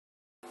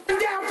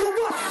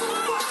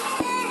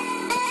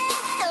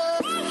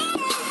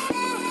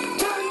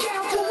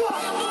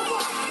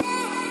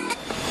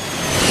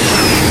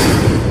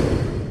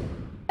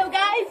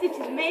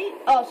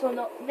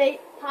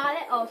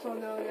also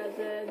known as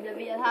the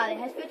Real Harley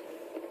Hesford.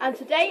 And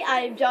today I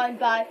am joined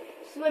by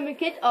Swimming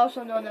Kid,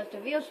 also known as the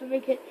Real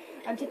Swimming Kid.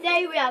 And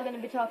today we are going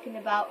to be talking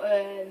about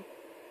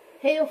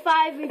Halo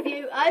 5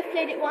 review. I've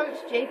played it once,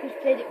 Jacob's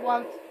played it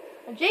once.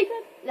 And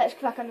Jacob, let's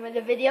crack on with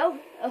the video.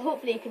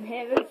 Hopefully you can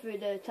hear him through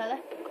the tele.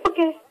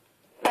 Okay.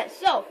 Right,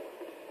 so,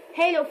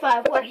 Halo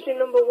 5. Question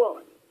number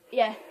one.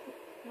 Yeah.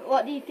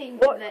 What do you think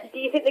What of it? do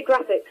you think the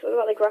graphics? What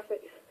about the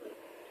graphics?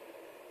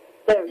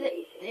 They're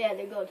amazing. Yeah,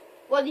 they're good.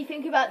 What do you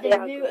think about the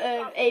new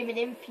aiming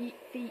in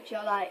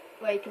feature, like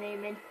where you can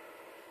aim in?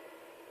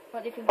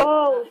 What do you think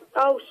about that?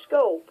 Oh,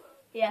 scope.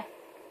 Yeah.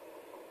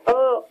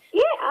 Oh,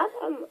 yeah, I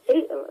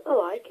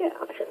like it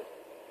actually.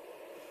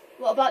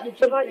 What about the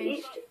jump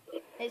boost?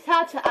 It's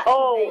hard to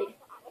activate.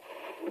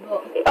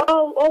 But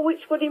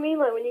What do you mean?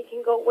 Like when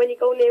you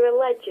go near a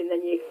ledge and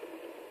then you?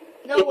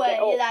 No way,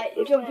 you like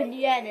jump in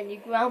the air and then you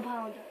ground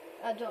pound.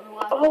 I don't know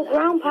why. Oh,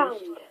 ground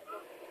pound.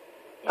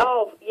 Yeah.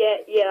 Oh, yeah,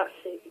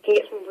 that's it. You can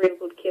get some real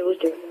good kills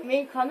doing that. Me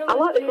and Connor I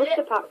like the doing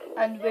cluster it, pack.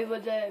 and we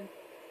would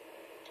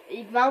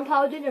he ground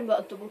pounded and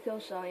got a double kill.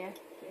 So yeah,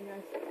 pretty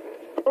nice.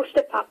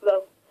 Cluster pack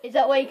though. Is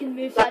that where you can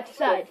move side to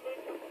side?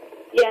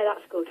 Yeah,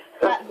 that's good.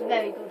 That's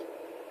very good.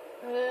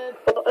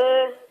 But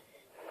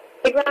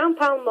the ground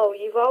pound though,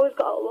 you've always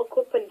got to look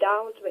up and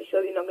down to make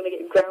sure you're not going to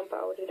get ground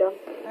pounded on.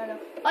 I know.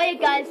 Oh yeah,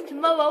 guys,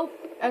 tomorrow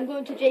I'm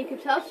going to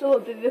Jacob's house, so we'll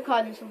be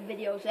recording some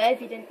videos there if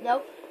you didn't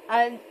know.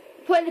 And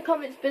put in the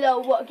comments below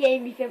what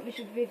game you think we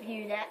should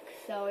review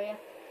next. So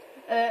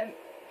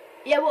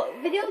yeah, what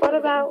videos?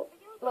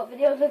 What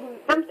videos are going?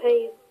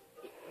 Campaign.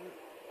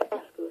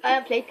 That's good. I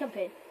haven't played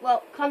campaign.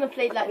 Well, Connor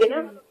played like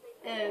Well,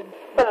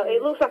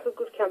 it looks like a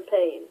good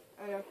campaign.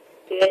 I know.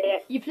 Yeah.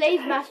 You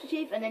played Master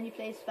Chief and then you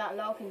played Spartan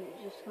Locke and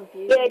it's just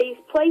confusing. Yeah, he's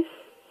played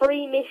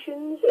 3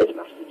 missions as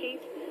Master Chief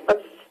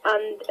and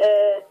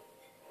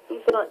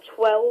something like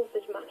 12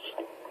 as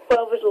Master.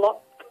 12 as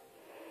Locke.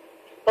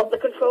 But the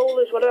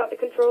controllers, what about the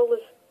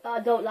controllers? I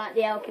don't like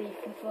the LP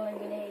for throwing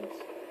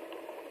grenades.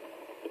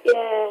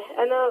 Yeah,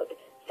 I know.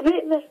 It's a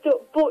bit messed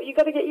up, but you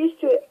got to get used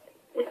to it.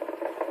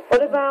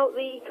 What about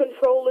the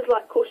controllers,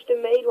 like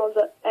custom made ones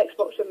that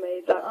Xbox have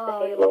made? That's the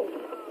Halo.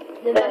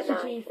 The Master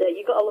Chief.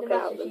 You got to look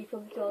out. The Master Chief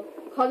controller.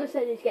 Connor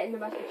said he's getting the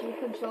Master Chief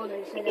controller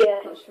instead of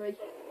Xbox 3.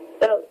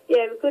 So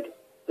yeah, we could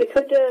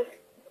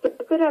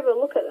have a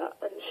look at that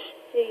and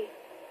see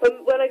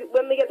when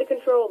we get the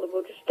controller,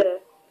 we'll just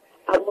have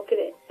a look at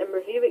it and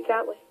review it,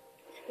 can't we?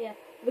 Yeah,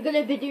 we're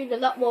gonna be doing a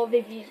lot more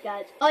reviews,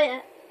 guys. Oh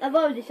yeah, I've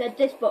already said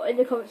this, but in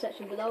the comment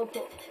section below,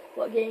 put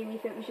what game you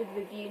think we should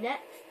review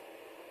next.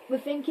 We're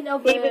thinking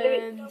of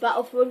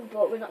Battlefront,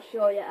 but we're not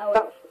sure yet.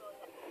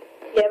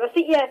 Yeah, but I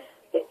think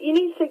you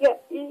need to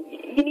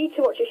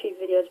watch a few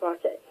videos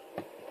about it.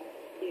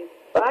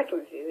 But I can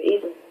review it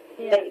easily.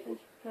 Yeah,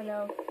 I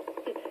know.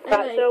 Right,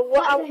 Anyway, so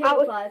what out of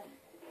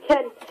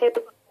 10?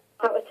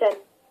 Out of 10.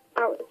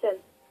 Out of 10.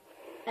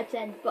 A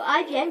 10, but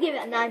IGN gave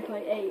it a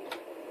 9.8.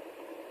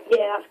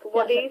 Yeah, that's good.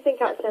 What do you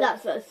think out of 10?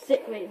 That's a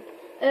sick rating.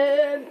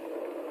 A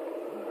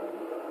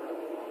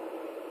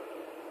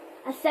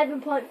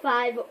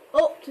 7.5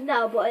 up to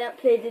now, but I haven't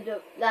played it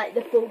up, like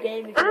the full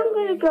game. I'm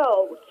going to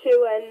go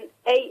to an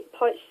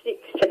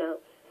 8.6 to now,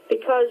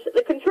 because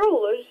the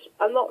controllers,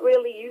 I'm not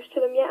really used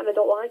to them yet, and I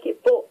don't like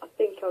it, but I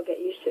think I'll get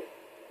used to it.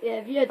 Yeah,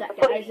 have you heard that,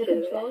 guys? The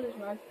controllers,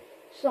 man.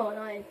 So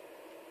annoying.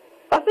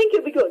 I think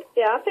it'll be good.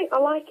 Yeah, I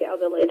like it. I'll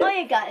be later. Oh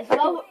yeah, guys.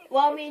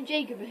 While me and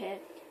Jacob are here,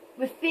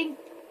 we're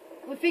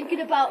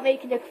thinking about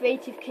making a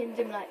Creative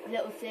Kingdom like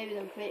little series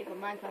on Creative on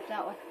Minecraft,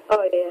 aren't we?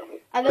 Oh yeah.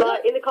 And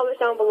in the comments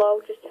down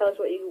below, just tell us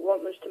what you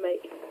want us to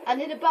make.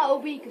 And in about a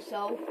week or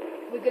so,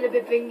 we're going to be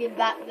bringing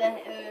back the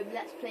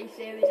Let's Play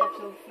series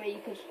episode 3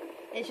 because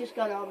it's just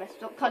gone all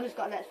messed up. Connor's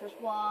got an Xbox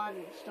One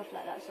and stuff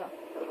like that, so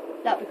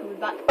that'll be coming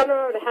back. Connor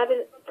already had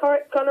an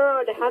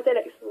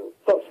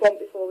Xbox One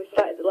before we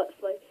started the Let's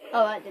Play.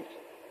 Oh, I did.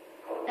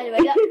 Anyway,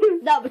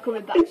 that'll be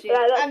coming back soon.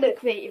 And the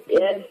Creative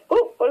Kingdom. Yeah.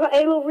 Oh, what about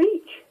Halo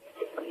Reach?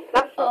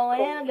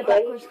 Yeah, and the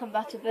backwards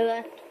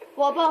compatibility.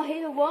 What about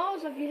Halo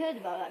Wars? Have you heard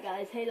about that,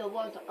 guys? Halo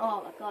Wars.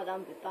 Oh my god,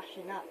 I'm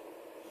bashing that.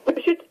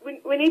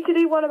 We need to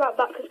do one about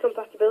backwards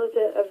compatibility,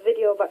 a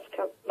video backwards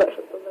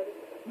compatibility.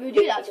 We'll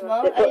do that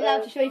tomorrow. Are you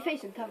allowed to show your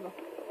face on camera?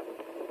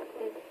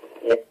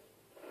 Yeah.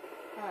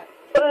 Alright.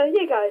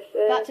 Yeah, guys.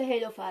 Back to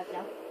Halo 5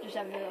 now. Just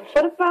having a little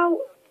shot. What about,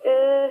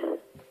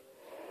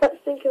 let's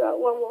think about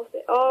one more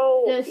thing.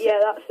 Oh, yeah,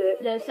 that's it.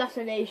 The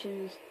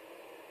assassinations.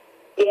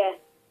 Yeah.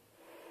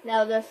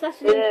 Now, the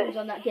assassinations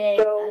on that game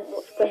are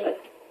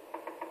sick.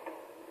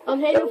 On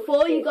Halo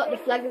 4, you got the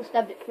flag and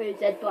stabbed it through his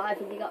head, but I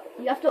think you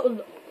have to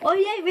oh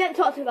yeah, we haven't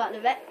talked about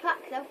the rec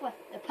packs, have we?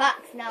 The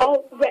packs now.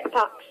 Oh, rec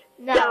packs.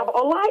 Now,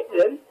 I like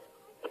them,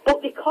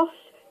 but they cost,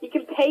 you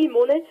can pay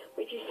money,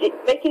 which is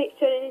making it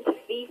turn into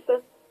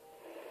FIFA.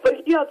 But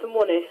if you have the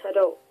money,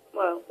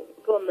 well,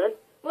 go on then.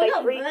 Well,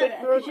 not really,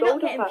 because you're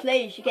not getting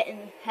players, you're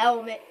getting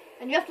helmet,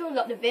 and you have to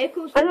unlock the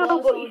vehicles. I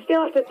know, but you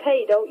still have to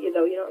pay, don't you,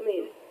 though, you know what I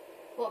mean?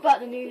 What about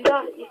the new... You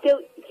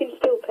can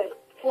still pay.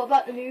 What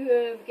about the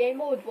new game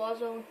mode,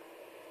 Warzone?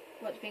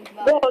 What do you think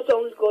about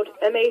Warzone's good,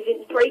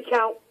 amazing,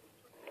 breakout.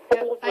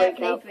 called I haven't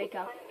Breakout. played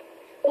Breakout.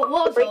 But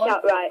Warzone,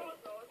 Breakout, right.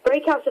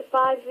 Breakout's a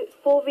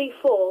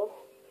 4v4,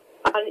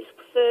 and it's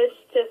first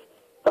to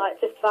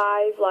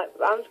 5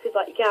 rounds, because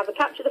you can either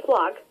capture the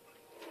flag,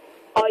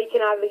 or you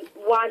can either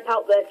wipe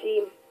out their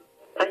team,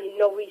 and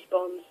no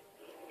respawns.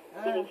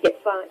 You need to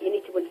get 5. You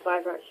need to win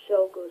 5 rounds.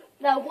 So good.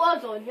 now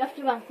Warzone, you have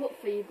to rank up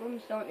for your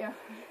guns, don't you?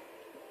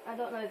 I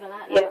don't know if I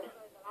like that. Yeah.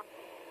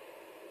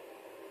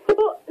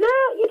 But no,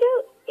 you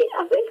don't.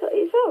 I think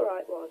it's all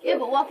right, Warzone. Yeah,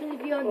 but what happens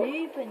if you're a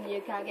noob and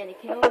you can't get any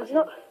kills?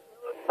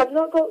 I've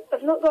not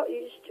got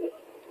used to it.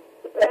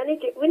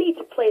 We need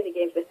to play the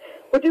games.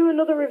 We'll do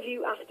another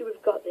review after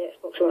we've got the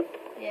Xbox One.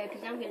 Yeah,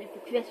 because I'm getting it for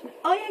Christmas.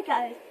 Oh yeah,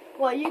 guys.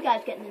 What are you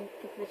guys getting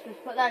for Christmas?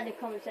 Put that in the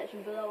comment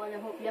section below, and I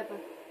hope you have a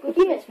good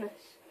Christmas.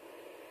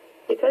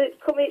 Because it's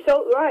coming. It's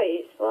all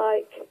right. It's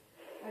like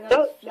I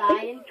know it's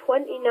flying.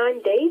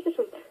 29 days or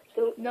something.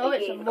 No,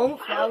 it's a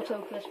month now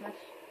till Christmas.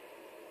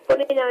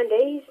 29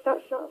 days.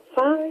 That's not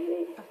far, is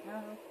it? I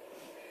know.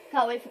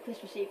 Can't wait for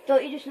Christmas Eve.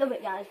 Don't you just love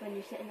it, guys, when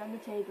you're sitting on the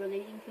table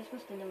eating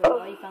Christmas dinner with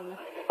all your family?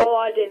 Oh,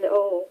 I didn't.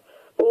 Oh,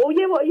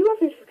 yeah. What are you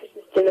having for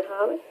Christmas dinner,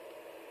 Harley?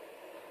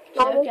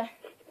 Turkey.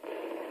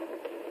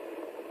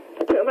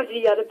 I imagine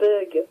you had a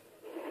burger.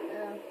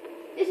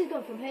 This has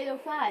gone from Halo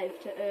 5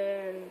 to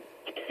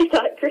It's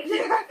like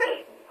Christmas.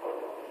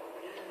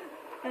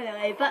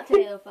 Anyway, back to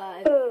Halo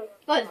 5. Oh,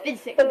 it's been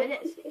 6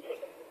 minutes.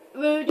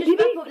 We'll just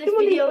wrap up this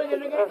video in a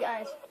minute,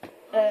 guys.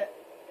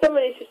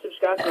 Someone needs to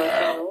subscribe to my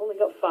channel. I only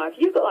got 5.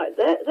 You've got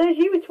there's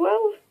you with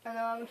 12. I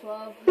know, I'm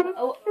 12.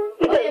 Oh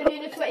yeah, I'm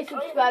doing a 20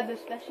 subscriber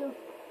special.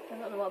 I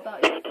don't know what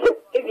about you.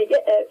 If you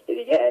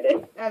get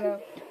it. I know.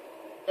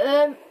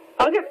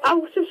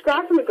 I'll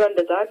subscribe from my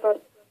granddad's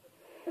iPad.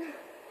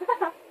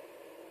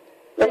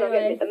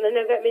 Anyway. And then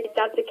I'll get my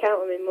dad's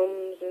account and my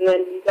mum's, and then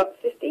you got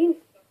 15.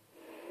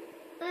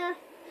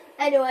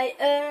 Anyway,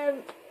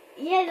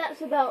 yeah,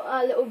 that's about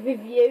our little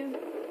review.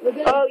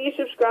 Oh, your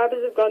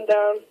subscribers have gone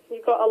down.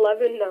 You've got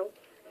 11 now.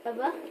 Have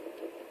I?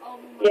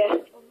 Yeah.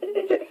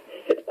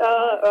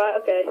 Right,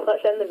 okay.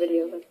 Let's end the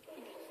video then.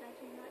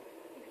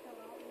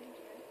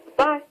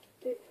 Bye.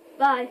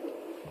 Bye.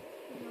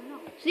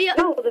 See ya.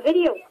 No, the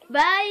video.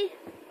 Bye.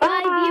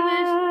 Bye,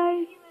 viewers.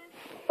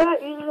 Bye.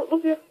 Bye.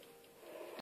 Love you.